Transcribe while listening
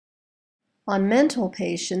On mental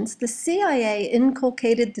patients, the CIA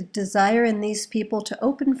inculcated the desire in these people to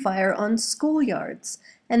open fire on schoolyards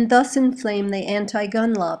and thus inflame the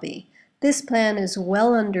anti-gun lobby. This plan is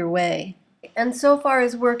well underway, and so far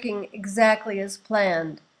is working exactly as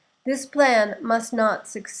planned. This plan must not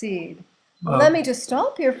succeed. Let me just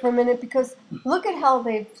stop here for a minute because look at how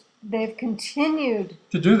they've continued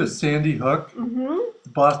to do the Sandy Hook, the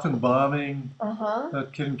Boston bombing, Uh-huh.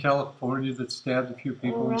 that kid in California that stabbed a few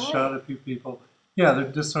people and Right. shot a few people. Yeah, they're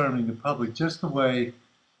disarming the public just the way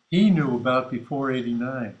he knew about before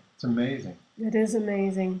 '89. It's amazing. It is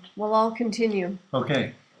amazing. Well, I'll continue.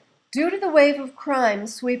 Okay. Due to the wave of crime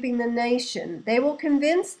sweeping the nation, they will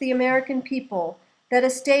convince the American people that a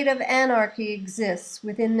state of anarchy exists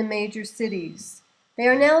within the major cities. They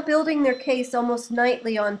are now building their case almost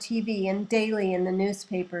nightly on TV and daily in the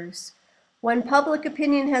newspapers. When public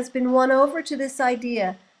opinion has been won over to this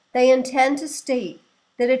idea, they intend to state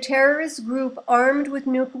that a terrorist group armed with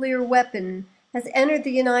nuclear weapon has entered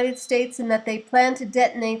the United States and that they plan to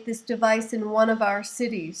detonate this device in one of our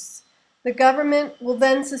cities. The government will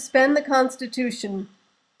then suspend the Constitution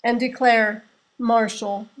and declare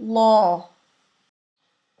martial law.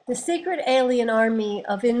 The secret alien army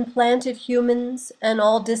of implanted humans and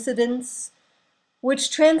all dissidents,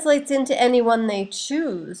 which translates into anyone they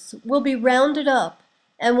choose, will be rounded up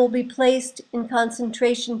and will be placed in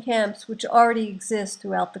concentration camps which already exist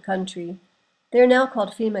throughout the country. They're now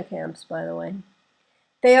called FEMA camps, by the way.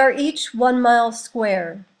 They are each 1 mile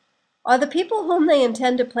square. Are the people whom they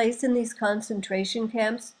intend to place in these concentration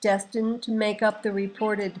camps destined to make up the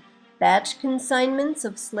reported batch consignments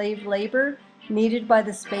of slave labor needed by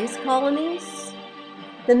the space colonies?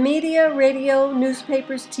 The media, radio,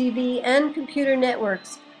 newspapers, TV, and computer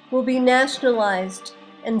networks will be nationalized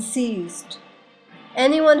and seized.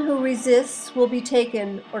 Anyone who resists will be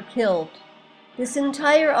taken or killed. This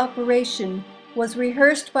entire operation was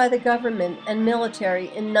rehearsed by the government and military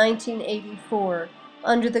in 1984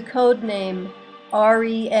 under the code name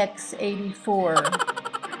REX-84,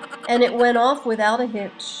 and it went off without a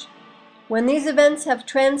hitch. When these events have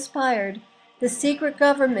transpired, the secret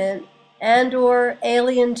government and/or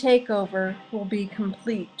alien takeover will be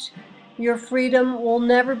complete. Your freedom will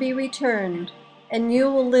never be returned, and you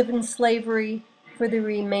will live in slavery for the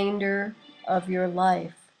remainder of your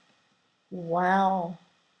life. Wow,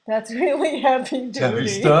 that's really heavy duty. Heavy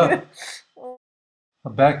stuff.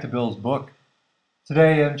 Back to Bill's book.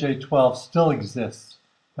 Today, MJ-12 still exists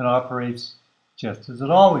and operates just as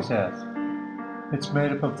it always has. It's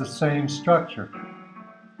made up of the same structure.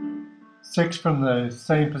 6 from the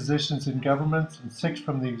same positions in governments and 6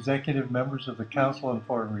 from the executive members of the Council on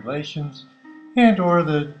Foreign Relations and/or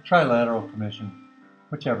the Trilateral Commission,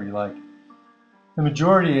 whichever you like. The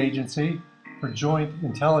majority agency for joint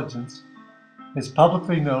intelligence is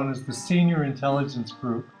publicly known as the Senior Intelligence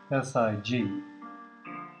Group, SIG.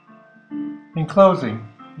 In closing,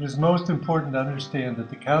 it is most important to understand that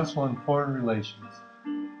the Council on Foreign Relations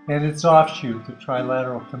and its offshoot, the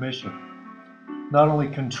Trilateral Commission, not only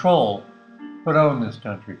control but own this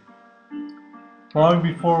country. Long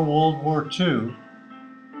before World War II,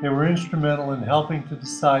 they were instrumental in helping to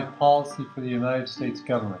decide policy for the United States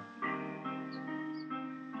government.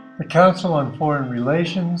 The Council on Foreign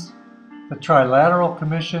Relations, the Trilateral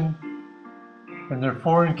Commission, and their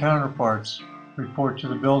foreign counterparts report to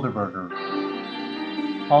the Bilderberger.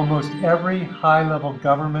 Almost every high-level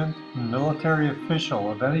government and military official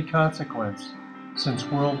of any consequence since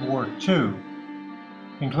World War II,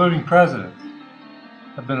 including presidents,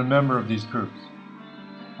 have been a member of these groups.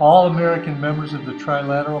 All American members of the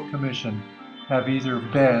Trilateral Commission have either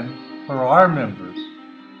been or are members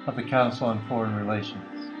of the Council on Foreign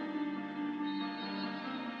Relations.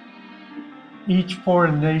 Each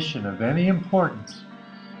foreign nation of any importance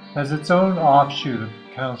has its own offshoot of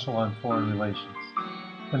the Council on Foreign Relations,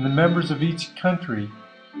 and the members of each country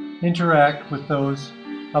interact with those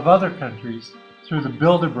of other countries through the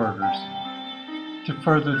Bilderbergers to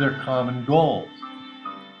further their common goals.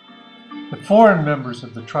 The foreign members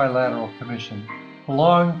of the Trilateral Commission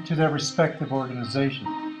belong to their respective organizations.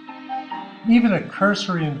 Even a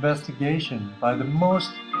cursory investigation by the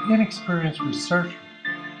most inexperienced researcher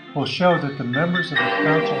will show that the members of the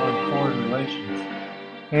Council on Foreign Relations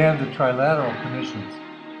and the Trilateral Commissions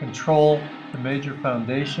control the major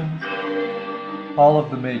foundations, all of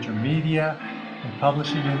the major media and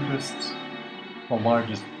publishing interests, the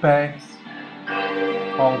largest banks,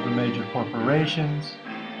 all of the major corporations,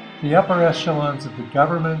 the upper echelons of the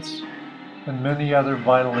governments, and many other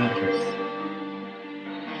vital interests.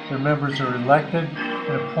 Their members are elected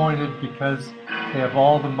and appointed because they have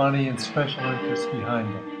all the money and special interests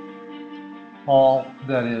behind them. all,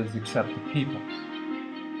 that is, except the peoples.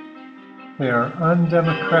 They are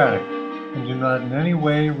undemocratic and do not in any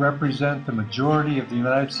way represent the majority of the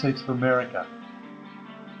United States of America.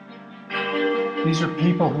 These are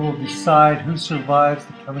people who will decide who survives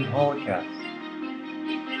the coming Holocaust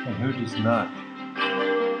and who does not.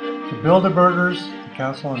 The Bilderbergers, the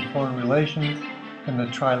Council on Foreign Relations, and the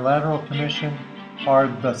Trilateral Commission are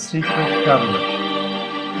the secret government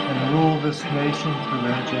and rule this nation through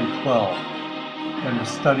MJ-12 and the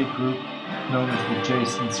study group known as the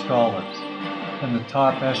Jason Scholars, and the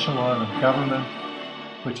top echelon of government,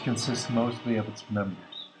 which consists mostly of its members.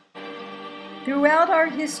 Throughout our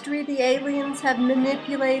history, the aliens have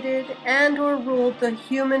manipulated and or ruled the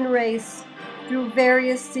human race through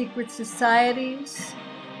various secret societies,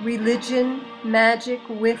 religion, magic,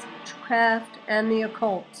 witchcraft, and the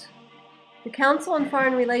occult. The Council on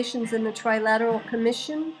Foreign Relations and the Trilateral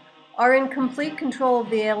Commission are in complete control of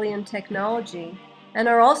the alien technology and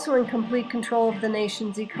are also in complete control of the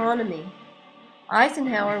nation's economy.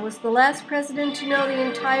 Eisenhower was the last president to know the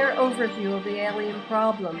entire overview of the alien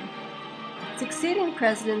problem. Succeeding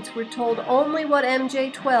presidents were told only what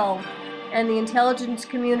MJ-12 and the intelligence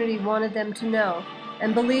community wanted them to know,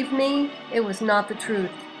 and believe me, it was not the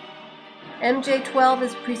truth. MJ-12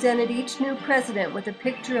 has presented each new president with a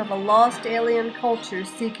picture of a lost alien culture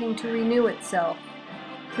seeking to renew itself,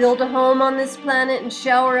 build a home on this planet, and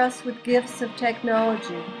shower us with gifts of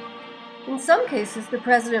technology. In some cases, the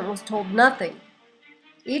president was told nothing.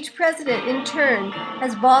 Each president, in turn,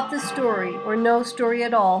 has bought the story, or no story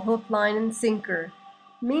at all, hook, line, and sinker.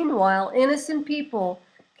 Meanwhile, innocent people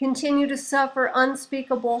continue to suffer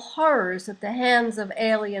unspeakable horrors at the hands of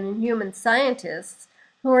alien and human scientists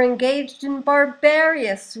who are engaged in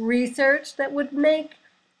barbarous research that would make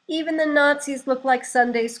even the Nazis look like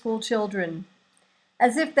Sunday school children.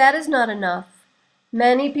 As if that is not enough,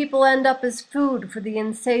 many people end up as food for the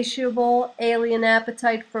insatiable alien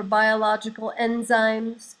appetite for biological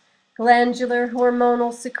enzymes, glandular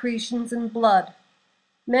hormonal secretions, and blood.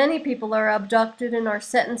 Many people are abducted and are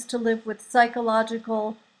sentenced to live with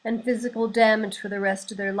psychological and physical damage for the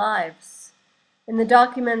rest of their lives. In the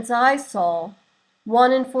documents I saw,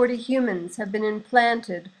 1 in 40 humans have been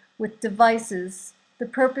implanted with devices, the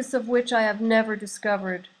purpose of which I have never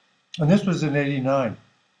discovered. And this was in '89.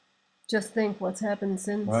 Just think what's happened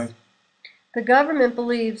since. Right. The government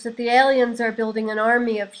believes that the aliens are building an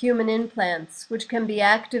army of human implants which can be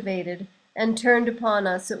activated and turned upon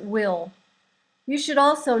us at will. You should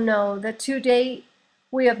also know that to date,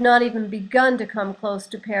 we have not even begun to come close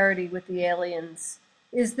to parity with the aliens.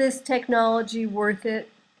 Is this technology worth it?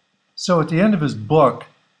 So at the end of his book,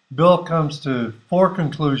 Bill comes to 4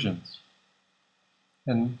 conclusions.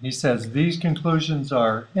 And he says these conclusions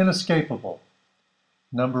are inescapable.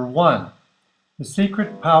 Number 1, the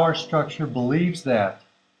secret power structure believes that,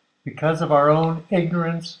 because of our own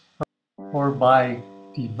ignorance or by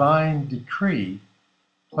divine decree,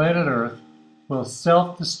 planet Earth will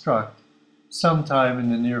self-destruct sometime in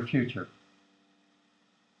the near future.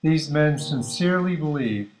 These men sincerely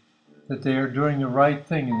believe that they are doing the right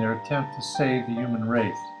thing in their attempt to save the human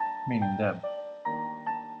race, meaning them.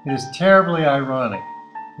 It is terribly ironic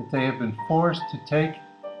that they have been forced to take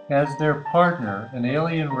as their partner an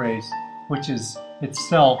alien race which is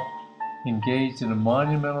itself engaged in a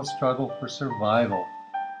monumental struggle for survival.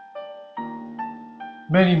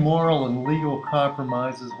 Many moral and legal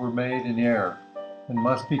compromises were made in error and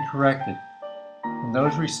must be corrected, and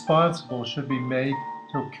those responsible should be made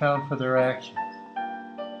to account for their actions.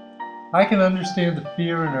 I can understand the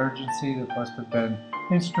fear and urgency that must have been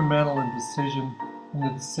instrumental in the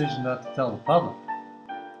decision not to tell the public.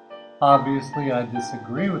 Obviously, I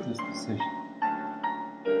disagree with this decision.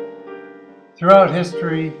 Throughout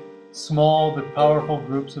history, small but powerful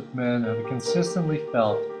groups of men have consistently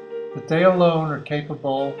felt that they alone are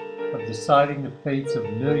capable of deciding the fates of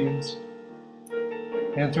millions,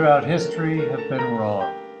 and throughout history have been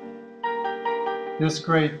wrong. This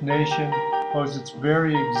great nation owes its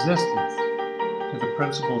very existence to the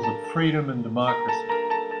principles of freedom and democracy.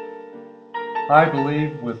 I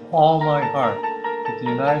believe with all my heart that the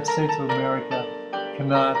United States of America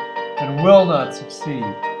cannot and will not succeed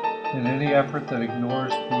in any effort that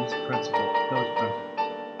ignores those principles.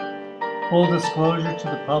 Full disclosure to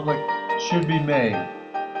the public should be made,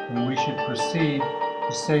 and we should proceed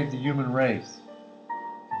to save the human race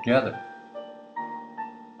together.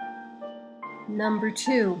 Number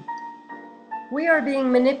 2. We are being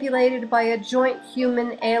manipulated by a joint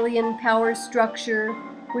human-alien power structure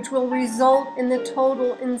which will result in the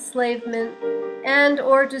total enslavement and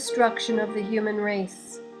or destruction of the human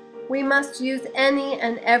race. We must use any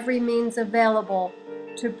and every means available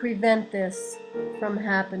to prevent this from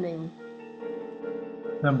happening?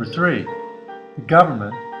 Number 3, the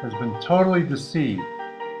government has been totally deceived,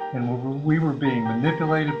 and we were being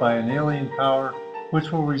manipulated by an alien power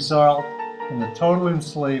which will result in the total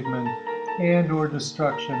enslavement and/or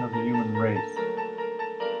destruction of the human race.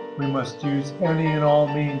 We must use any and all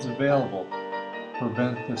means available to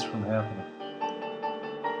prevent this from happening.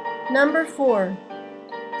 Number 4.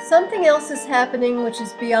 Something else is happening which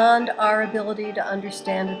is beyond our ability to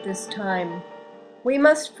understand at this time. We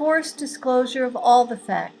must force disclosure of all the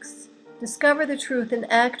facts, discover the truth, and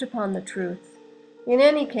act upon the truth. In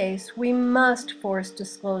any case, we must force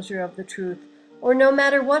disclosure of the truth, or no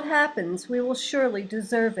matter what happens, we will surely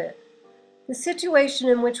deserve it. The situation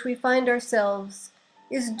in which we find ourselves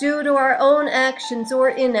is due to our own actions or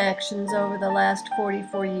inactions over the last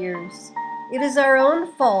 44 years. It is our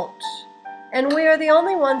own fault, and we are the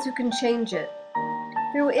only ones who can change it.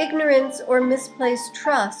 Through ignorance or misplaced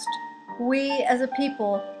trust, we as a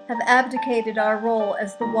people have abdicated our role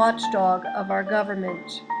as the watchdog of our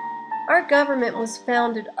government. Our government was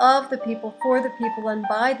founded of the people, for the people, and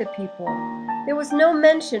by the people. There was no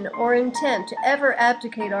mention or intent to ever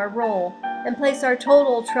abdicate our role and place our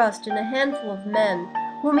total trust in a handful of men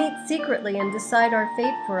who meet secretly and decide our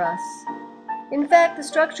fate for us. In fact, the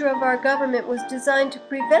structure of our government was designed to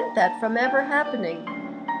prevent that from ever happening.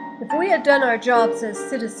 If we had done our jobs as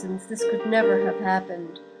citizens, this could never have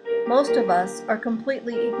happened. Most of us are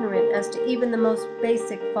completely ignorant as to even the most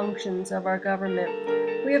basic functions of our government.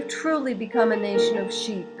 We have truly become a nation of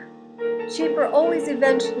sheep. Sheep are always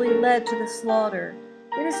eventually led to the slaughter.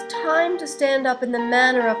 It is time to stand up in the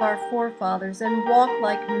manner of our forefathers and walk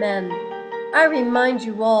like men. I remind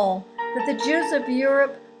you all that the Jews of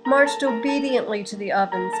Europe marched obediently to the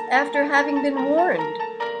ovens after having been warned,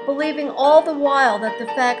 believing all the while that the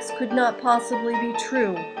facts could not possibly be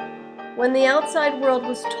true. When the outside world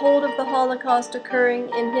was told of the Holocaust occurring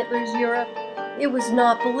in Hitler's Europe, it was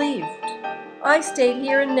not believed. I state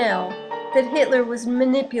here and now that Hitler was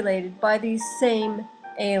manipulated by these same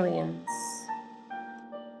aliens.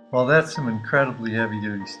 Well, that's some incredibly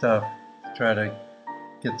heavy-duty stuff to try to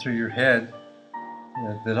get through your head,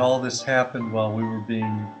 that all this happened while we were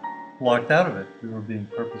being locked out of it. We were being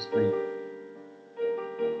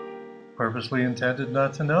purposely intended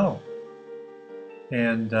not to know.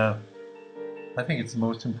 And I think it's the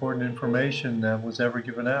most important information that was ever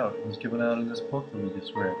given out. It was given out in this book that we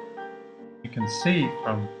just read. You can see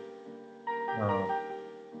from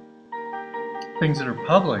things that are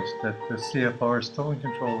published that the CFR is still in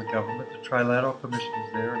control of the government. The Trilateral Commission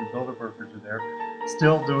is there, and the Bilderbergers are there,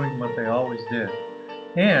 still doing what they always did.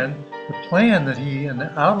 And the plan that he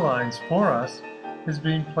outlines for us is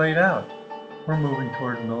being played out. We're moving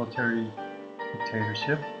toward military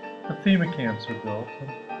dictatorship. The FEMA camps are built,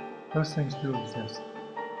 and those things do exist.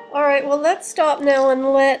 All right, well, let's stop now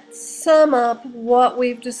and let's sum up what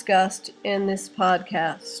we've discussed in this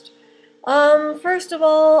podcast. First of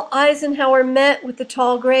all, Eisenhower met with the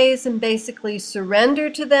Tall Grays and basically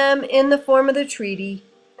surrendered to them in the form of the treaty.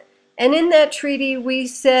 And in that treaty, we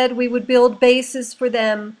said we would build bases for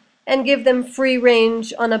them and give them free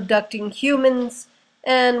range on abducting humans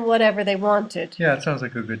and whatever they wanted. Yeah, it sounds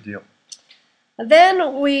like a good deal.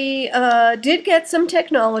 Then we did get some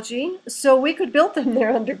technology, so we could build them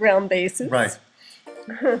their underground bases. Right.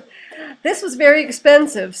 This was very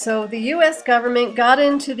expensive, so the U.S. government got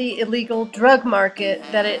into the illegal drug market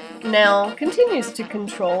that it now continues to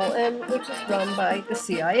control, and which is run by the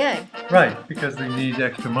CIA. Right, because they need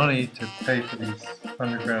extra money to pay for these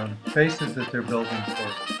underground bases that they're building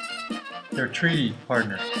for their treaty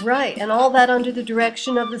partners. Right, and all that under the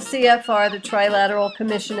direction of the CFR, the Trilateral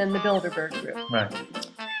Commission, and the Bilderberg Group. Right.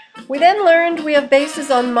 We then learned we have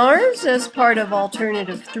bases on Mars as part of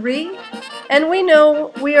Alternative 3, and we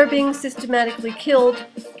know we are being systematically killed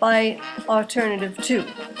by Alternative 2.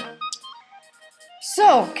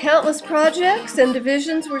 So, countless projects and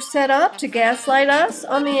divisions were set up to gaslight us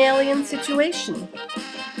on the alien situation.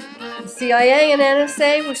 The CIA and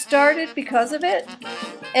NSA were started because of it,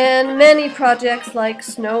 and many projects like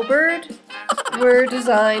Snowbird were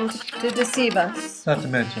designed to deceive us. Not to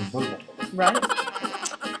mention Google. Right.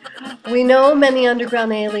 We know many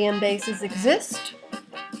underground alien bases exist.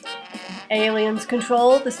 Aliens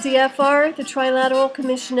control the CFR, the Trilateral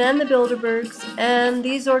Commission, and the Bilderbergs, and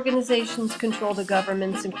these organizations control the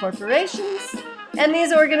governments and corporations, and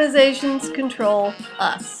these organizations control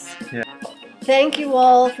us. Yeah. Thank you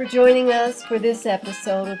all for joining us for this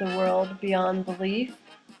episode of The World Beyond Belief.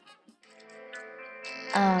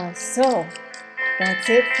 So, that's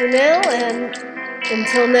it for now, and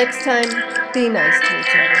until next time, be nice to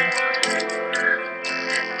each other.